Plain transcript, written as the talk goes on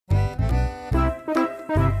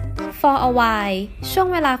For a while ช่วง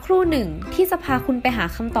เวลาครู่หนึ่งที่จะพาคุณไปหา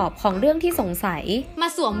คำตอบของเรื่องที่สงสัยมา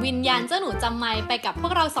สวมวิญญาณเจ้าหนูจำไมไปกับพว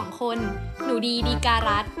กเรา2 คนหนูดีดีกา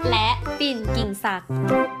รัตน์และปิ่นกิ่งศักดิ์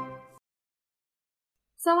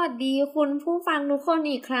สวัสดีคุณผู้ฟังทุกคน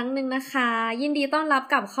อีกครั้งหนึ่งนะคะยินดีต้อนรับ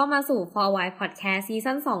กลับเข้ามาสู่ For a While Podcast ซี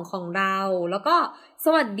ซั่น 2 ของเราแล้วก็ส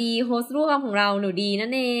วัสดีโฮสต์ร่วมของเราหนูดีนั่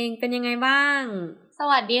นเองเป็นยังไงบ้างส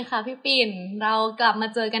วัสดีค่ะพี่ปิ่นเรากลับมา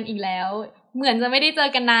เจอกันอีกแล้วเหมือนจะไม่ได้เจอ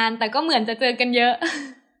กันนานแต่ก็เหมือนจะเจอกันเยอะ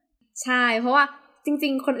ใช่เพราะว่าจริ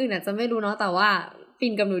งๆคนอื่นอาจจะไม่รู้เนาะแต่ว่าปิ่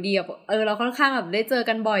นกับหนูดีเราค่อนข้างแบบได้เจอ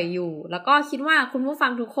กันบ่อยอยู่แล้วก็คิดว่าคุณผู้ฟั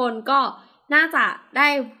งทุกคนก็น่าจะได้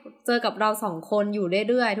เจอกับเรา2 คนอยู่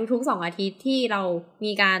เรื่อยๆทุกๆ2 อาทิตย์ที่เรา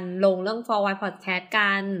มีการลงเรื่อง For a While Podcast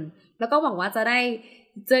กันแล้วก็หวังว่าจะได้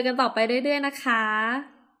เจอกันต่อไปเรื่อยๆนะคะ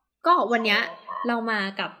ก็วันนี้เรามา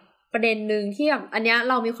กับประเด็นนึงที่แบบอันเนี้ย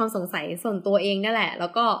เรามีความสงสัยส่วนตัวเองนั่นแหละแล้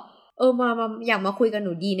วก็มาอยากมาคุยกับห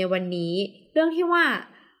นูดีในวันนี้เรื่องที่ว่า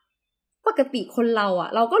ปกติคนเรา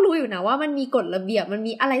เราก็รู้อยู่นะว่ามันมีกฎระเบียบมัน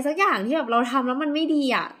มีอะไรสักอย่างที่แบบเราทำแล้วมันไม่ดี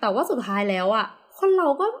แต่ว่าสุดท้ายแล้วคนเรา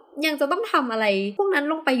ก็ยังจะต้องทำอะไรพวกนั้น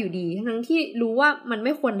ลงไปอยู่ดีทั้งที่รู้ว่ามันไ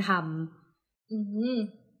ม่ควรท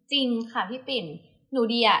ำจริงค่ะพี่ปิ่นหนู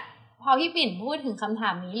ดีพอพี่ปิ่นพูดถึงคำถา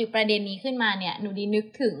มนี้หรือประเด็นนี้ขึ้นมาเนี่ยหนูดีนึก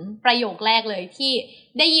ถึงประโยคแรกเลยที่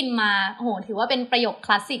ได้ยินมาโหถือว่าเป็นประโยคค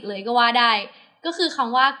ลาสสิกเลยก็ว่าได้ก็คือค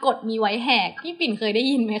ำว่ากฎมีไว้แหกพี่ปิ่นเคยได้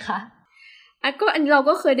ยินไหมคะก็อันนี้เรา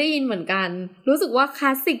ก็เคยได้ยินเหมือนกันรู้สึกว่าคล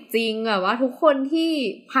าสสิกจริงว่าทุกคนที่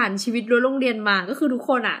ผ่านชีวิตรั้วโรงเรียนมาก็คือทุกค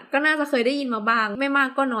นก็น่าจะเคยได้ยินมาบ้างไม่มาก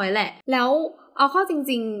ก็น้อยแหละแล้วเอาเข้าจ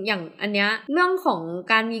ริงๆอย่างอันเนี้ยเรื่องของ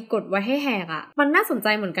การมีกฎไว้ให้แหกมันน่าสนใจ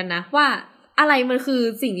เหมือนกันนะว่าอะไรมันคือ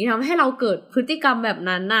สิ่งที่ทำให้เราเกิดพฤติกรรมแบบ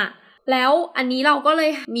นั้นแล้วอันนี้เราก็เลย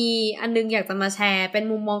มีอันนึงอยากจะมาแชร์เป็น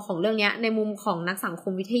มุมมองของเรื่องนี้ในมุมของนักสังค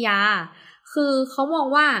มวิทยาคือเขามอง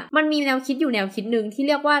ว่ามันมีแนวคิดอยู่แนวคิดนึงที่เ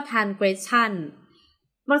รียกว่า transgression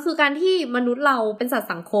มันคือการที่มนุษย์เราเป็นสัตว์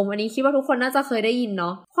สังคมอันนี้คิดว่าทุกคนน่าจะเคยได้ยินเน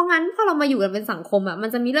าะเพราะงั้นพอเรามาอยู่กันเป็นสังคมมัน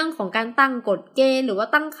จะมีเรื่องของการตั้งกฎเกณฑ์หรือว่า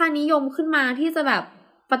ตั้งค่านิยมขึ้นมาที่จะแบบ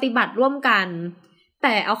ปฏิบัติร่วมกันแ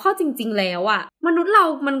ต่เอาเข้าจริงๆแล้วมนุษย์เรา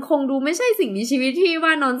มันคงดูไม่ใช่สิ่งมีชีวิตที่ว่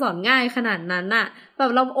านอนสอนง่ายขนาดนั้นแบ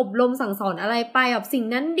บเราอบรมสั่งสอนอะไรไปแบบสิ่ง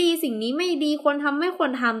นั้นดีสิ่งนี้ไม่ดีควรทำไม่คว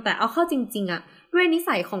รทำแต่เอาเข้าจริงๆด้วยนิ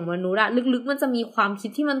สัยของมนุษย์ลึกๆมันจะมีความคิด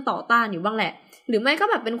ที่มันต่อต้านอยู่บ้างแหละหรือไม่ก็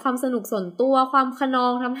แบบเป็นความสนุกส่วนตัวความคะนอ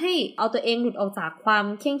งทำให้เอาตัวเองหลุดออกจากความ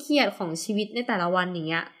เคร่งเครียดของชีวิตในแต่ละวันอย่าง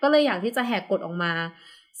เงี้ยก็เลยอยากที่จะแหกกฎออกมา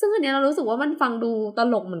ซึ่งอันนี้เรารู้สึกว่ามันฟังดูต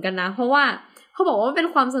ลกเหมือนกันนะเพราะว่าเขาบอกว่าเป็น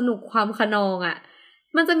ความสนุกความคะนอง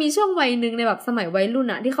มันจะมีช่วงวัยนึงในแบบสมัยวัยรุ่น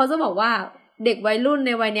ที่เขาจะบอกว่าเด็กวัยรุ่นใ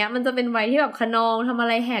นวัยเนี้ยมันจะเป็นวัยที่แบบคะนองทำอะ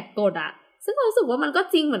ไรแหกกฎซึ่งเรารู้สึกว่ามันก็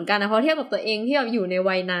จริงเหมือนกันนะเพราะเทียบกับตัวเองที่แบบอยู่ใน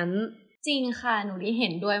วัยนั้นจริงค่ะหนูได้เห็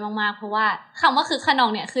นด้วยมากๆเพราะว่าคำว่าคึกคะนอง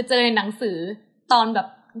เนี่ยคือเจอในหนังสือตอนแบบ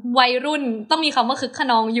วัยรุ่นต้องมีคำว่าคึกคะ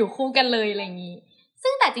นองอยู่คู่กันเลยอะไรอย่างนี้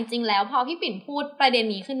ซึ่งแต่จริงๆแล้วพอพี่ปิ่นพูดประเด็น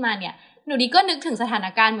นี้ขึ้นมาเนี่ยหนูดีก็นึกถึงสถาน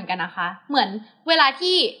การณ์เหมือนกันนะคะเหมือนเวลา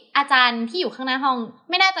ที่อาจารย์ที่อยู่ข้างหน้าห้อง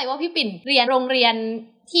ไม่แน่ใจว่าพี่ปิ่นเรียนโรงเรียน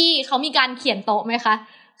ที่เขามีการเขียนโต๊ะไหมคะ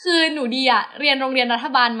คือหนูดีเรียนโรงเรียนรัฐ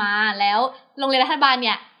บาลมาแล้วโรงเรียนรัฐบาลเ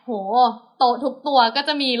นี่ยโหโต๊ะทุกตัวก็จ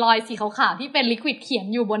ะมีรอยสีขาวๆที่เป็นลิควิดเขียน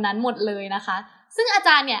อยู่บนนั้นหมดเลยนะคะซึ่งอาจ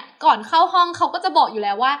ารย์เนี่ยก่อนเข้าห้องเขาก็จะบอกอยู่แ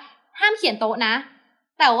ล้วว่าห้ามเขียนโต๊ะนะ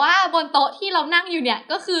แต่ว่าบนโต๊ะที่เรานั่งอยู่เนี่ย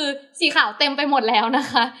ก็คือสีขาวเต็มไปหมดแล้วนะ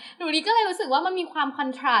คะหนูดีก็เลยรู้สึกว่ามันมีความคอน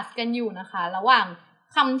ทราสต์กันอยู่นะคะระหว่าง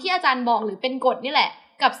คำที่อาจารย์บอกหรือเป็นกฎนี่แหละ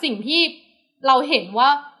กับสิ่งที่เราเห็นว่า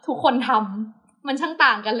ทุกคนทำมันช่างต่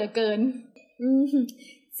างกันเหลือเกิน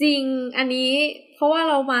จริงอันนี้เพราะว่า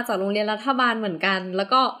เรามาจากโรงเรียนรัฐบาลเหมือนกันแล้ว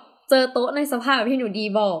ก็เจอโต๊ะในสภาพที่หนูดี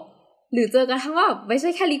บอกหรือเจอกระทั่งว่าไม่ใช่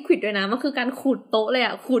แค่ลิควิดด้วยนะมันคือการขูดโต๊ะเลย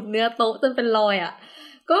ขูดเนื้อโต๊ะจนเป็นรอย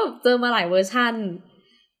ก็เจอมาหลายเวอร์ชัน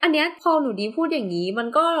อันเนี้ยพอหนูดีพูดอย่างนี้มัน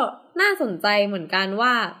ก็น่าสนใจเหมือนกันว่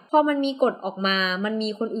าพอมันมีกฎออกมามันมี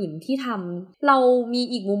คนอื่นที่ทำเรามี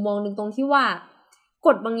อีกมุมมองนึงตรงที่ว่าก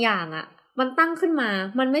ฎบางอย่างมันตั้งขึ้นมา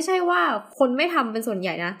มันไม่ใช่ว่าคนไม่ทำเป็นส่วนให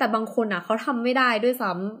ญ่นะแต่บางคนเขาทำไม่ได้ด้วย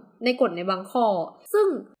ซ้ำในกฎในบางข้อซึ่ง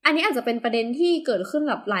อันนี้อาจจะเป็นประเด็นที่เกิดขึ้น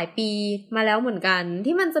แบบหลายปีมาแล้วเหมือนกัน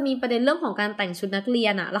ที่มันจะมีประเด็นเรื่องของการแต่งชุดนักเรีย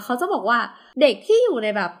นแล้วเขาจะบอกว่าเด็กที่อยู่ใน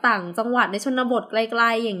แบบต่างจังหวัดในชนบทไกล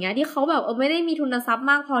ๆอย่างเงี้ยที่เขาแบบไม่ได้มีทุนทรัพย์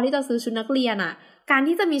มากพอที่จะซื้อชุดนักเรียนการ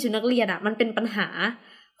ที่จะมีชุดนักเรียนมันเป็นปัญหา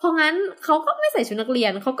เพราะงั้นเขาก็ไม่ใส่ชุดนักเรีย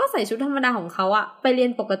นเขาก็ใส่ชุดธรรมดาของเขาไปเรีย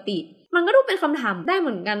นปกติมันก็ดูเป็นคำถามได้เห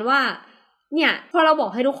มือนกันว่าเนี่ยพอเราบอ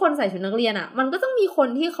กให้ทุกคนใส่ชุดนักเรียนมันก็ต้องมีคน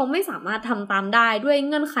ที่เขาไม่สามารถทำตามได้ด้วย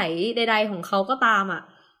เงื่อนไขใดๆของเขาก็ตาม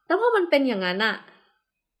แล้วพอมันเป็นอย่างนั้น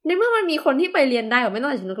ในเมื่อมันมีคนที่ไปเรียนได้แบบไม่ต้อ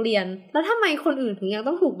งใส่ชุดนักเรียนแล้วทำไมคนอื่นถึงยัง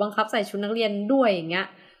ต้องถูกบังคับใส่ชุดนักเรียนด้วยอย่างเงี้ย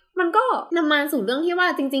มันก็นำมาสู่เรื่องที่ว่า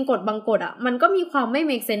จริงๆกฎบางกฎอ่ะมันก็มีความไม่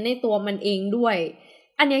make sense ในตัวมันเองด้วย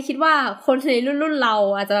อันนี้คิดว่าคนในรุ่นเรา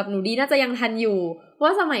อาจจะแบบหนูดีน่าจะยังทันอยู่ว่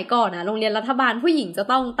าสมัยก่อนอ่ะโรงเรียนรัฐบาลผู้หญิงจะ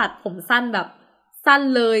ต้องตัดผมสั้นแบบสั้น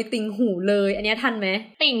เลยติ่งหูเลยอันนี้ทันไหม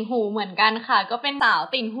ติ่งหูเหมือนกันค่ะก็เป็นสาว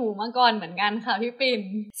ติ่งหูมาก่อนเหมือนกันค่ะพี่ปิ่น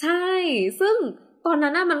ใช่ซึ่งตอน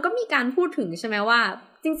นั้นน่ะมันก็มีการพูดถึงใช่ไหมว่า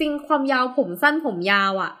จริงๆความยาวผมสั้นผมยา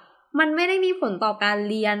วอ่ะมันไม่ได้มีผลต่อการ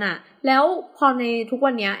เรียนอ่ะแล้วพอในทุก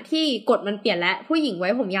วันนี้ที่กฎมันเปลี่ยนแล้วผู้หญิงไว้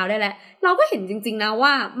ผมยาวได้แล้วเราก็เห็นจริงๆนะว่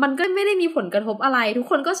ามันก็ไม่ได้มีผลกระทบอะไรทุก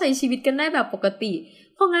คนก็ใช้ชีวิตกันได้แบบปกติ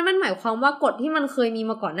เพราะงั้นมันหมายความว่ากฎที่มันเคยมี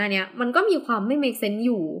มาก่อนหน้านี้มันก็มีความไม่ make sense อ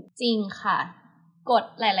ยู่จริงค่ะกฎ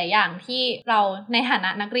หลายๆอย่างที่เราในฐานะ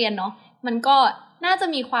นักเรียนเนาะมันก็น่าจะ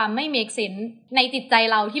มีความไม่ make sense ในจิตใจ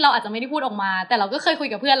เราที่เราอาจจะไม่ได้พูดออกมาแต่เราก็เคยคุย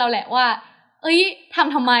กับเพื่อนเราแหละว่า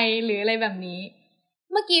ทำไมหรืออะไรแบบนี้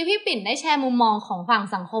เมื่อกี้พี่ปิ่นได้แชร์มุมมองของฝั่ง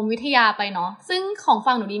สังคมวิทยาไปเนาะซึ่งของ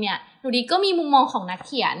ฝั่งหนูดีเนี่ยหนูดีก็มีมุมมองของนักเ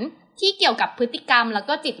ขียนที่เกี่ยวกับพฤติกรรมแล้ว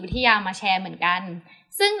ก็จิตวิทยามาแชร์เหมือนกัน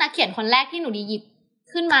ซึ่งนักเขียนคนแรกที่หนูดีหยิบ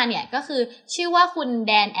ขึ้นมาเนี่ยก็คือชื่อว่าคุณแ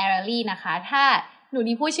ดนแอรลี่นะคะถ้าหนู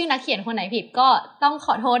ดีพูดชื่อนักเขียนคนไหนผิดก็ต้องข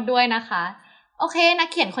อโทษด้วยนะคะโอเคนัก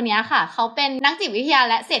เขียนคนนี้ค่ะเขาเป็นนักจิตวิทยา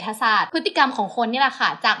และเศรษฐศาสตร์พฤติกรรมของคนนี่แหละค่ะ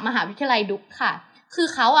จากมหาวิทยาลัยดุกค่ะคือ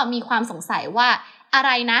เขามีความสงสัยว่าอะไ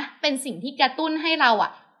รนะเป็นสิ่งที่กระตุ้นให้เรา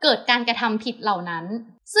เกิดการกระทำผิดเหล่านั้น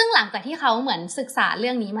ซึ่งหลังจากที่เขาเหมือนศึกษาเ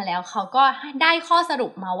รื่องนี้มาแล้วเขาก็ได้ข้อสรุ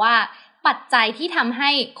ปมาว่าปัจจัยที่ทำให้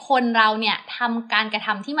คนเราเนี่ยทำการกระท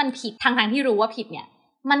ำที่มันผิดทั้งที่รู้ว่าผิดเนี่ย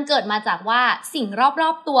มันเกิดมาจากว่าสิ่งรอ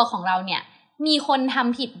บๆตัวของเราเนี่ยมีคนท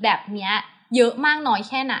ำผิดแบบเนี้ยเยอะมากน้อย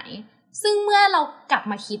แค่ไหนซึ่งเมื่อเรากลับ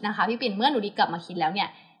มาคิดนะคะพี่ปิ่นเมื่อหนูดีกลับมาคิดแล้วเนี่ย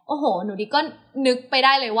โอ้โหหนูดีก็นึกไปไ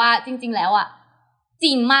ด้เลยว่าจริงๆแล้วจ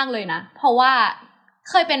ริงมากเลยนะเพราะว่า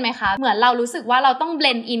เคยเป็นไหมคะเหมือนเรารู้สึกว่าเราต้องเบล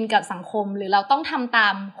นด์อินกับสังคมหรือเราต้องทำตา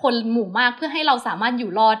มคนหมู่มากเพื่อให้เราสามารถอ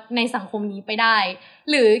ยู่รอดในสังคมนี้ไปได้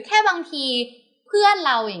หรือแค่บางทีเพื่อนเ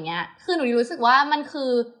ราอย่างเงี้ยคือหนูรู้สึกว่ามันคื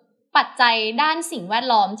อปัจจัยด้านสิ่งแวด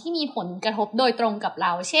ล้อมที่มีผลกระทบโดยตรงกับเร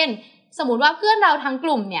าเช่นสมมุติว่าเพื่อนเราทั้งก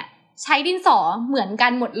ลุ่มเนี่ยใช้ดินสอเหมือนกั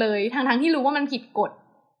นหมดเลยทั้งที่รู้ว่ามันผิดกฎ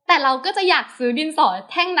แต่เราก็จะอยากซื้อดินสอ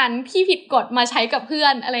แท่งนั้นที่ผิดกฎมาใช้กับเพื่อ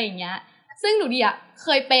นอะไรอย่างเงี้ยซึ่งหนูดีเค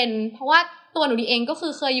ยเป็นเพราะว่าตัวหนูดีเองก็คื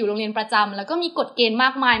อเคยอยู่โรงเรียนประจำแล้วก็มีกฎเกณฑ์มา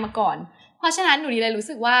กมายมาก่อนเพราะฉะนั้นหนูดีเลยรู้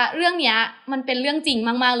สึกว่าเรื่องเนี้ยมันเป็นเรื่องจริง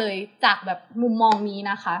มากๆเลยจากแบบมุมมองนี้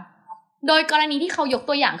นะคะโดยกรณีที่เขายก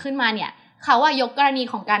ตัวอย่างขึ้นมาเนี่ยเขายกกรณี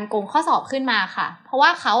ของการโกงข้อสอบขึ้นมาค่ะเพราะว่า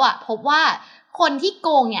เขาพบว่าคนที่โก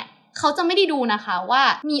งเนี่ยเขาจะไม่ได้ดูนะคะว่า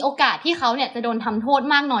มีโอกาสที่เขาเนี่ยจะโดนทำโทษ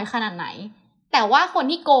มากน้อยขนาดไหนแต่ว่าคน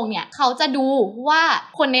ที่โกงเนี่ยเขาจะดูว่า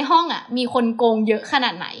คนในห้องมีคนโกงเยอะขน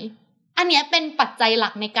าดไหนอันนี้เป็นปัจจัยหลั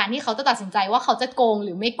กในการที่เขาจะตัดสินใจว่าเขาจะโกงห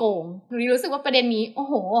รือไม่โกงหนูรู้สึกว่าประเด็นนี้โอ้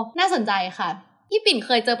โหน่าสนใจค่ะพี่ปิ่นเค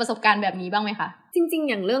ยเจอประสบการณ์แบบนี้บ้างไหมคะจริงๆ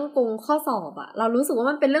อย่างเรื่องโกงข้อสอบเรารู้สึกว่า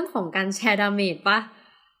มันเป็นเรื่องของการแชร์ดาเมจปะ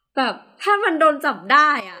แบบถ้ามันโดนจับได้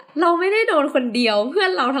เราไม่ได้โดนคนเดียวเพื่อ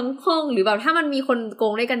นเราทั้งห้องหรือแบบถ้ามันมีคนโก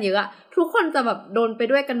งด้วยกันเยอะทุกคนจะแบบโดนไป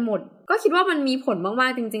ด้วยกันหมดก็คิดว่ามันมีผลมา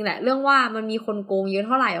กๆจริงๆแหละเรื่องว่ามันมีคนโกงเยอะเ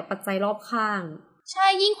ท่าไหร่ปัจจัยรอบข้างใช่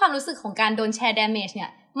ยิ่งความรู้สึกของการโดนแชร์ดาเมจเนี่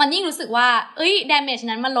ยมันยิ่งรู้สึกว่าดาเมจ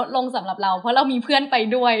นั้นมันลดลงสำหรับเราเพราะเรามีเพื่อนไป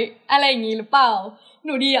ด้วยอะไรอย่างนี้หรือเปล่าห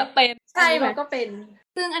นูดีเป็นใช่มันก็เป็น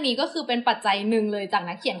ซึ่งอันนี้ก็คือเป็นปัจจัยหนึ่งเลยจาก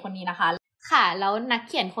นักเขียนคนนี้นะคะค่ะแล้วนัก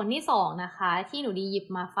เขียนคนที่2นะคะที่หนูดีหยิบ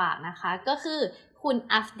มาฝากนะคะก็คือคุณ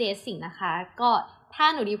อัฟเดสิงห์นะคะก็ถ้า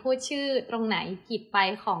หนูดีพูดชื่อตรงไหนผิดไป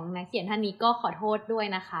ของนักเขียนท่านนี้ก็ขอโทษด้วย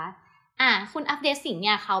นะคะคุณอัฟเดสิงห์เ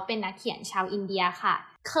นี่ยเขาเป็นนักเขียนชาวอินเดียค่ะ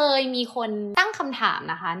เคยมีคนตั้งคำถาม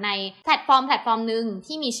นะคะในแพลตฟอร์มนึง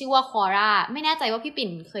ที่มีชื่อว่า Quora ไม่แน่ใจว่าพี่ปิ่น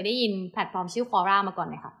เคยได้ยินแพลตฟอร์มชื่อ Quora มาก่อน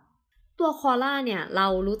ไหมคะตัว Quora เนี่ยเรา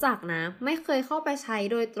รู้จักนะไม่เคยเข้าไปใช้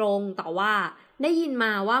โดยตรงแต่ว่าได้ยินม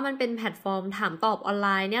าว่ามันเป็นแพลตฟอร์มถามตอบออนไล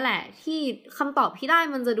น์เนี่ยแหละที่คำตอบที่ได้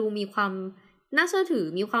มันจะดูมีความน่าเชื่อถือ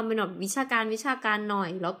มีความเป็นแบบวิชาการหน่อย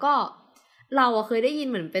แล้วก็เราเคยได้ยิน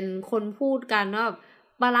เหมือนเป็นคนพูดกันว่า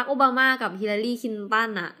บารักโอบามากับฮิลลารีคลินตัน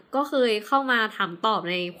ก็เคยเข้ามาถามตอบ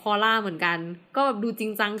ในคอล่าเหมือนกันก็แบบดูจริ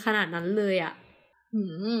งจังขนาดนั้นเลย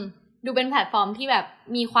ดูเป็นแพลตฟอร์มที่แบบ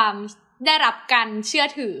มีความได้รับการเชื่อ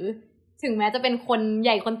ถือถึงแม้จะเป็นคนให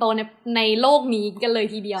ญ่คนโตในโลกนี้กันเลย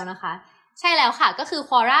ทีเดียวนะคะใช่แล้วค่ะก็คือ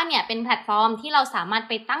Quora เนี่ยเป็นแพลตฟอร์มที่เราสามารถ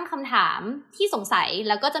ไปตั้งคำถามที่สงสัยแ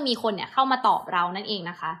ล้วก็จะมีคนเนี่ยเข้ามาตอบเรานั่นเอง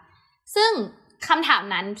นะคะซึ่งคำถาม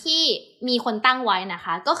นั้นที่มีคนตั้งไว้นะค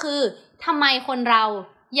ะก็คือทำไมคนเรา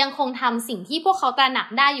ยังคงทำสิ่งที่พวกเขาตระหนัก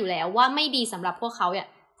ได้อยู่แล้วว่าไม่ดีสำหรับพวกเขา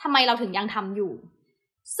ทำไมเราถึงยังทำอยู่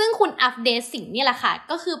ซึ่งคุณอัฟเดตสิ่งนี่แหละค่ะ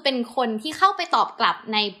ก็คือเป็นคนที่เข้าไปตอบกลับ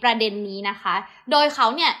ในประเด็นนี้นะคะโดยเขา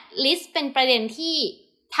เนี่ยลิสต์เป็นประเด็นที่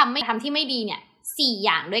ทำที่ไม่ดีเนี่ย4อ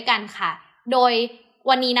ย่างด้วยกันค่ะโดย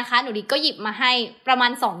วันนี้นะคะหนูดีก็หยิบมาให้ประมา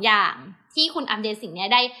ณ2อย่างที่คุณอัปเดตสิ่งนี้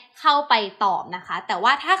ได้เข้าไปตอบนะคะแต่ว่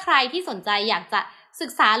าถ้าใครที่สนใจอยากจะศึ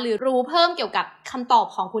กษาหรือรู้เพิ่มเกี่ยวกับคำตอบ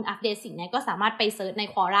ของคุณอัปเดตสิ่งนี้ก็สามารถไปเซิร์ชใน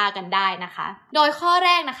Quora กันได้นะคะโดยข้อแร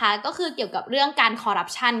กนะคะก็คือเกี่ยวกับเรื่องการคอร์รัป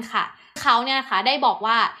ชันค่ะเขาเนี่ยนะคะได้บอก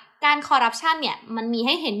ว่าการคอร์รัปชันเนี่ยมันมีใ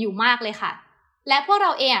ห้เห็นอยู่มากเลยค่ะและพวกเร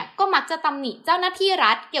าเองก็มักจะตำหนิเจ้าหน้าที่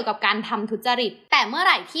รัฐเกี่ยวกับการทำทุจริตแต่เมื่อไ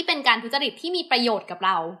หร่ที่เป็นการทุจริตที่มีประโยชน์กับเ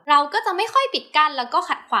ราก็จะไม่ค่อยปิดกั้นแล้วก็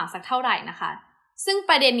ขัดขวางสักเท่าไหร่นะคะซึ่ง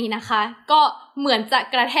ประเด็นนี้นะคะก็เหมือนจะ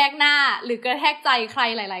กระแทกหน้าหรือกระแทกใจใคร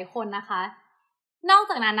หลายๆคนนะคะนอก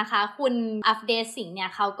จากนั้นนะคะคุณอัปเดตสิ่งเนี่ย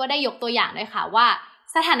เขาก็ได้ยกตัวอย่างด้วยค่ะว่า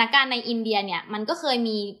สถานการณ์ในอินเดียเนี่ยมันก็เคย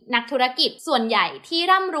มีนักธุรกิจส่วนใหญ่ที่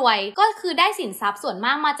ร่ำรวยก็คือได้สินทรัพย์ส่วนม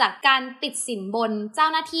ากมาจากการติดสินบนเจ้า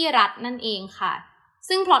หน้าที่รัฐนั่นเองค่ะ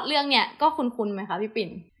ซึ่งพล็อตเรื่องเนี่ยก็คุ้นๆไหมคะพี่ปิ่น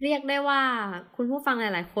เรียกได้ว่าคุณผู้ฟังห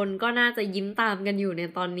ลายๆคนก็น่าจะยิ้มตามกันอยู่ใน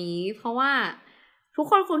ตอนนี้เพราะว่าทุก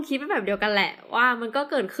คนคงคิดแบบเดียวกันแหละว่ามันก็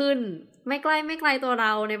เกิดขึ้นไม่ไกลตัวเร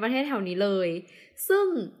าในประเทศแถวนี้เลยซึ่ง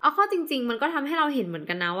เอาเข้าจริงๆมันก็ทำให้เราเห็นเหมือน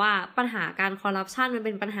กันนะว่าปัญหาการคอร์รัปชันมันเ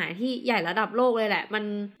ป็นปัญหาที่ใหญ่ระดับโลกเลยแหละมัน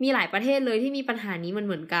มีหลายประเทศเลยที่มีปัญหานี้มันเ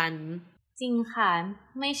หมือนกันจริงค่ะ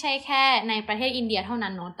ไม่ใช่แค่ในประเทศอินเดียเท่านั้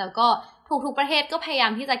นเนาะแต่ก็ทุกประเทศก็พยายา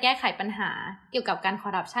มที่จะแก้ไขปัญหาเกี่ยวกับการคอ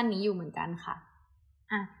ร์รัปชันนี้อยู่เหมือนกันค่ะ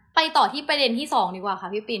ไปต่อที่ประเด็นที่2ดีกว่าค่ะ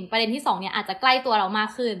พี่ปิ่นประเด็นที่2เนี่ยอาจจะใกล้ตัวเรามาก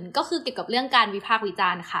ขึ้นก็คือเกี่ยวกับเรื่องการวิพากษ์วิจา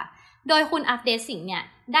รณ์ค่ะโดยคุณอัปเดตสิ่งเนี่ย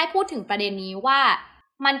ได้พูดถึงประเด็นนี้ว่า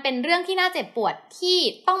มันเป็นเรื่องที่น่าเจ็บปวดที่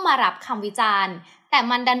ต้องมารับคำวิจารณ์แต่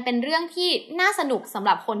มันดันเป็นเรื่องที่น่าสนุกสำห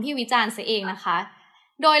รับคนที่วิจารณ์เสียเองนะคะ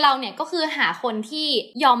โดยเราเนี่ยก็คือหาคนที่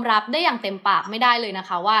ยอมรับได้อย่างเต็มปากไม่ได้เลยนะค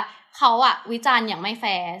ะว่าเขาวิจารณ์อย่างไม่แฟ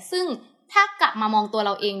ร์ซึ่งถ้ากลับมามองตัวเ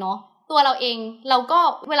ราเองเนาะตัวเราเองเราก็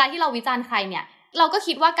เวลาที่เราวิจารณ์ใครเนี่ยเราก็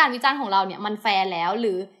คิดว่าการวิจารณ์ของเราเนี่ยมันแฟร์แล้วห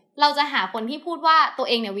รือเราจะหาคนที่พูดว่าตัว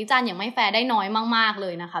เองเนี่ยวิจารณ์อย่างไม่แฟร์ได้น้อยมากๆเล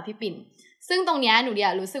ยนะคะพี่ปิ่นซึ่งตรงนี้หนู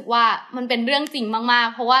รู้สึกว่ามันเป็นเรื่องจริงมาก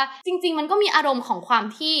ๆเพราะว่าจริงๆมันก็มีอารมณ์ของความ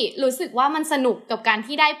ที่รู้สึกว่ามันสนุกกับการ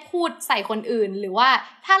ที่ได้พูดใส่คนอื่นหรือว่า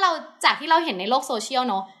ถ้าเราจากที่เราเห็นในโลกโซเชียล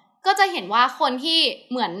เนาะก็จะเห็นว่าคนที่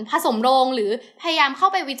เหมือนผสมโรงหรือพยายามเข้า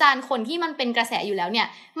ไปวิจารณ์คนที่มันเป็นกระแสอยู่แล้วเนี่ย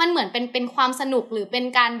มันเหมือนเป็นความสนุกหรือเป็น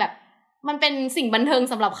การแบบมันเป็นสิ่งบันเทิง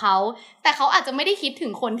สำหรับเขาแต่เขาอาจจะไม่ได้คิดถึ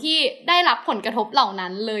งคนที่ได้รับผลกระทบเหล่านั้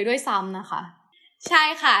นเลยด้วยซ้ำนะคะใช่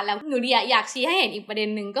ค่ะแล้วหนูอยากชี้ให้เห็นอีกประเด็น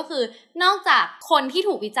หนึ่งก็คือนอกจากคนที่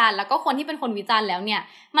ถูกวิจารณ์แล้วก็คนที่เป็นคนวิจารณ์แล้วเนี่ย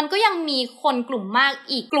มันก็ยังมีคนกลุ่มมาก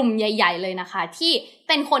อีกกลุ่มใหญ่ๆเลยนะคะที่เ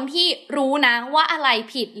ป็นคนที่รู้นะว่าอะไร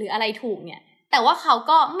ผิดหรืออะไรถูกเนี่ยแต่ว่าเขา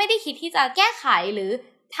ก็ไม่ได้คิดที่จะแก้ไขหรือ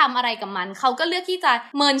ทำอะไรกับมันเขาก็เลือกที่จะ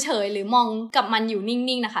เมินเฉยหรือมองกับมันอยู่นิ่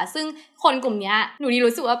งๆนะคะซึ่งคนกลุ่มนี้หนู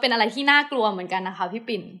รู้สึกว่าเป็นอะไรที่น่ากลัวเหมือนกันนะคะพี่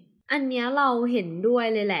ปิ่นอันเนี้ยเราเห็นด้วย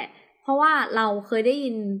เลยแหละเพราะว่าเราเคยได้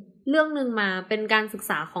ยินเรื่องนึงมาเป็นการศึก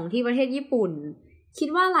ษาของที่ประเทศญี่ปุ่นคิด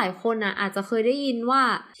ว่าหลายคนอาจจะเคยได้ยินว่า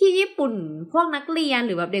ที่ญี่ปุ่นพวกนักเรียนห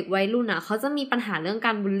รือแบบเด็กวัยรุ่นเขาจะมีปัญหาเรื่องก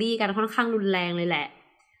ารบูลลี่กันค่อนข้างรุนแรงเลยแหละ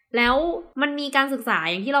แล้วมันมีการศึกษา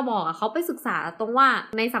อย่างที่เราบอกเขาไปศึกษาตรงว่า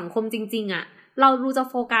ในสังคมจริงๆเราดูจะ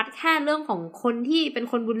โฟกัสแค่เรื่องของคนที่เป็น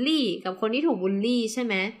คนบูลลี่กับคนที่ถูกบูลลี่ใช่ไ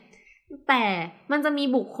หมแต่มันจะมี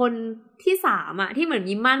บุคคลที่3ที่เหมือน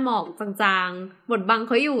ยิ้มม่านหมอกจางๆบดบังเ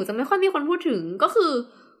ขาอยู่จะไม่ค่อยมีคนพูดถึงก็คือ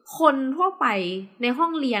คนทั่วไปในห้อ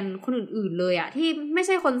งเรียนคนอื่นๆเลยที่ไม่ใ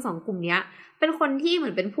ช่คน2กลุ่มนี้เป็นคนที่เหมื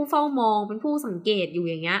อนเป็นผู้เฝ้ามองเป็นผู้สังเกตอยู่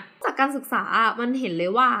อย่างเงี้ยจากการศึกษามันเห็นเล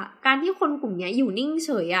ยว่าการที่คนกลุ่มนี้อยู่นิ่งเฉ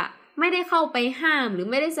ยไม่ได้เข้าไปห้ามหรือ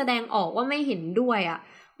ไม่ได้แสดงออกว่าไม่เห็นด้วย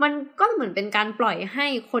มันก็เหมือนเป็นการปล่อยให้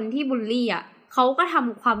คนที่บูลลี่เขาก็ท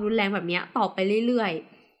ำความรุนแรงแบบนี้ต่อไปเรื่อย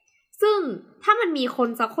ๆซึ่งถ้ามันมีคน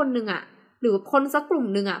สักคนนึงหรือคนสักกลุ่ม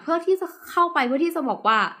นึงเพื่อที่จะเข้าไปเพื่อที่จะบอก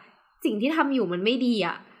ว่าสิ่งที่ทำอยู่มันไม่ดี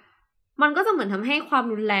มันก็จะเหมือนทำให้ความ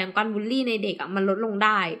รุนแรงการบูลลี่ในเด็กมันลดลงไ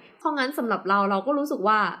ด้เพราะงั้นสำหรับเราก็รู้สึก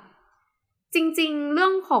ว่าจริงๆเรื่อ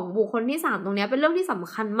งของบุคคลที่3ตรงนี้เป็นเรื่องที่ส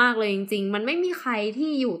ำคัญมากเลยจริงๆมันไม่มีใครที่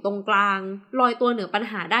อยู่ตรงกลางลอยตัวเหนือปัญ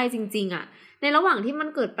หาได้จริงๆในระหว่างที่มัน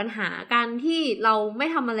เกิดปัญหาการที่เราไม่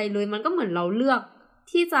ทำอะไรเลยมันก็เหมือนเราเลือก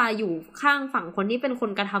ที่จะอยู่ข้างฝั่งคนที่เป็นคน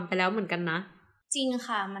กระทำไปแล้วเหมือนกันนะจริง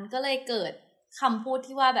ค่ะมันก็เลยเกิดคำพูด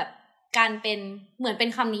ที่ว่าแบบการเป็นเหมือนเป็น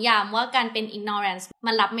คำนิยามว่าการเป็น ignorance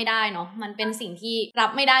มันรับไม่ได้เนาะมันเป็นสิ่งที่รั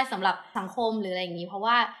บไม่ได้สำหรับสังคมหรืออะไรอย่างนี้เพราะ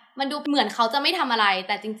ว่ามันดูเหมือนเขาจะไม่ทำอะไรแ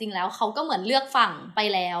ต่จริงๆแล้วเขาก็เหมือนเลือกฝั่งไป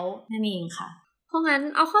แล้วนั่นเองค่ะเพราะงั้น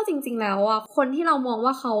เอาเข้าจริงๆแล้วคนที่เรามอง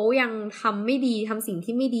ว่าเขายังทำไม่ดีทำสิ่ง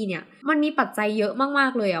ที่ไม่ดีเนี่ยมันมีปัจจัยเยอะมา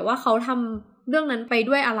กๆเลยว่าเขาทำเรื่องนั้นไป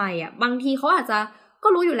ด้วยอะไรบางทีเขาอาจจะก็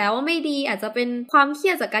รู้อยู่แล้วว่าไม่ดีอาจจะเป็นความเครี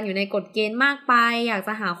ยดจากการอยู่ในกฎเกณฑ์มากไปอยากจ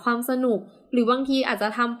ะหาความสนุกหรือบางทีอาจจะ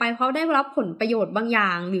ทำไปเพราะได้รับผลประโยชน์บางอย่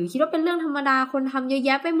างหรือคิดว่าเป็นเรื่องธรรมดาคนทำเยอะแย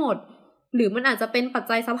ะไปหมด หรือมันอาจจะเป็นปัจ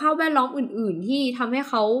จัยสภาพแวดล้อมอื่นๆที่ทำให้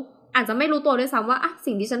เขาอาจจะไม่รู้ตัวด้วยซ้ำว่า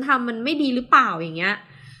สิ่งที่ฉันทำมันไม่ดีหรือเปล่าอย่างเงี้ย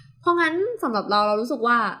เพราะงั้นสำหรับเรารู้สึก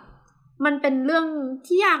ว่ามันเป็นเรื่อง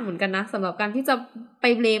ที่ยากเหมือนกันนะสำหรับการที่จะไป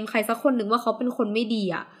เบลมใครสักคนหนึ่งว่าเขาเป็นคนไม่ดี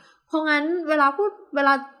อ่ะเพราะงั้นเวลา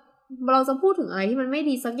เราจะพูดถึงอะไรที่มันไม่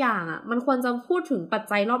ดีสักอย่างอ่ะมันควรจะพูดถึงปัจ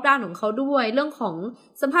จัยรอบด้านของเขาด้วยเรื่องของ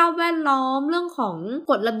สภาพแวดล้อมเรื่องของ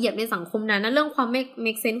กฎระเบียบในสังคมนั้นเรื่องความ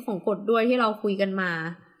make sense ของกฎด้วยที่เราคุยกันมา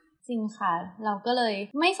จริงค่ะเราก็เลย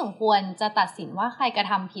ไม่สมควรจะตัดสินว่าใครกระ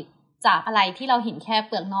ทำผิดจากอะไรที่เราเห็นแค่เ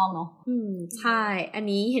ปลือกนอกเนาะใช่อัน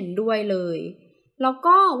นี้เห็นด้วยเลยแล้ว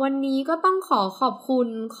ก็วันนี้ก็ต้องขอบคุณ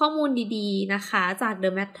ข้อมูลดีๆนะคะจาก The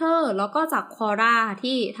Matter แล้วก็จาก Quora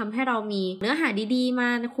ที่ทำให้เรามีเนื้อหาดีๆมา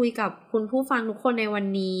คุยกับคุณผู้ฟังทุกคนในวัน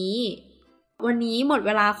นี้หมดเ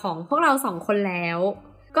วลาของพวกเรา2คนแล้ว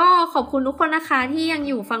ก็ขอบคุณทุกคนนะคะที่ยัง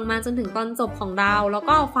อยู่ฟังมาจนถึงตอนจบของเราแล้ว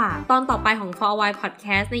ก็ฝากตอนต่อไปของ For a Why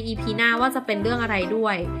Podcast ใน EP หน้าว่าจะเป็นเรื่องอะไรด้ว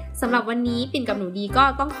ยสำหรับวันนี้ปิ่นกับหนูดีก็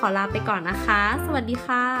ต้องขอลาไปก่อนนะคะสวัสดี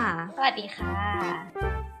ค่ะสวัสดีค่ะ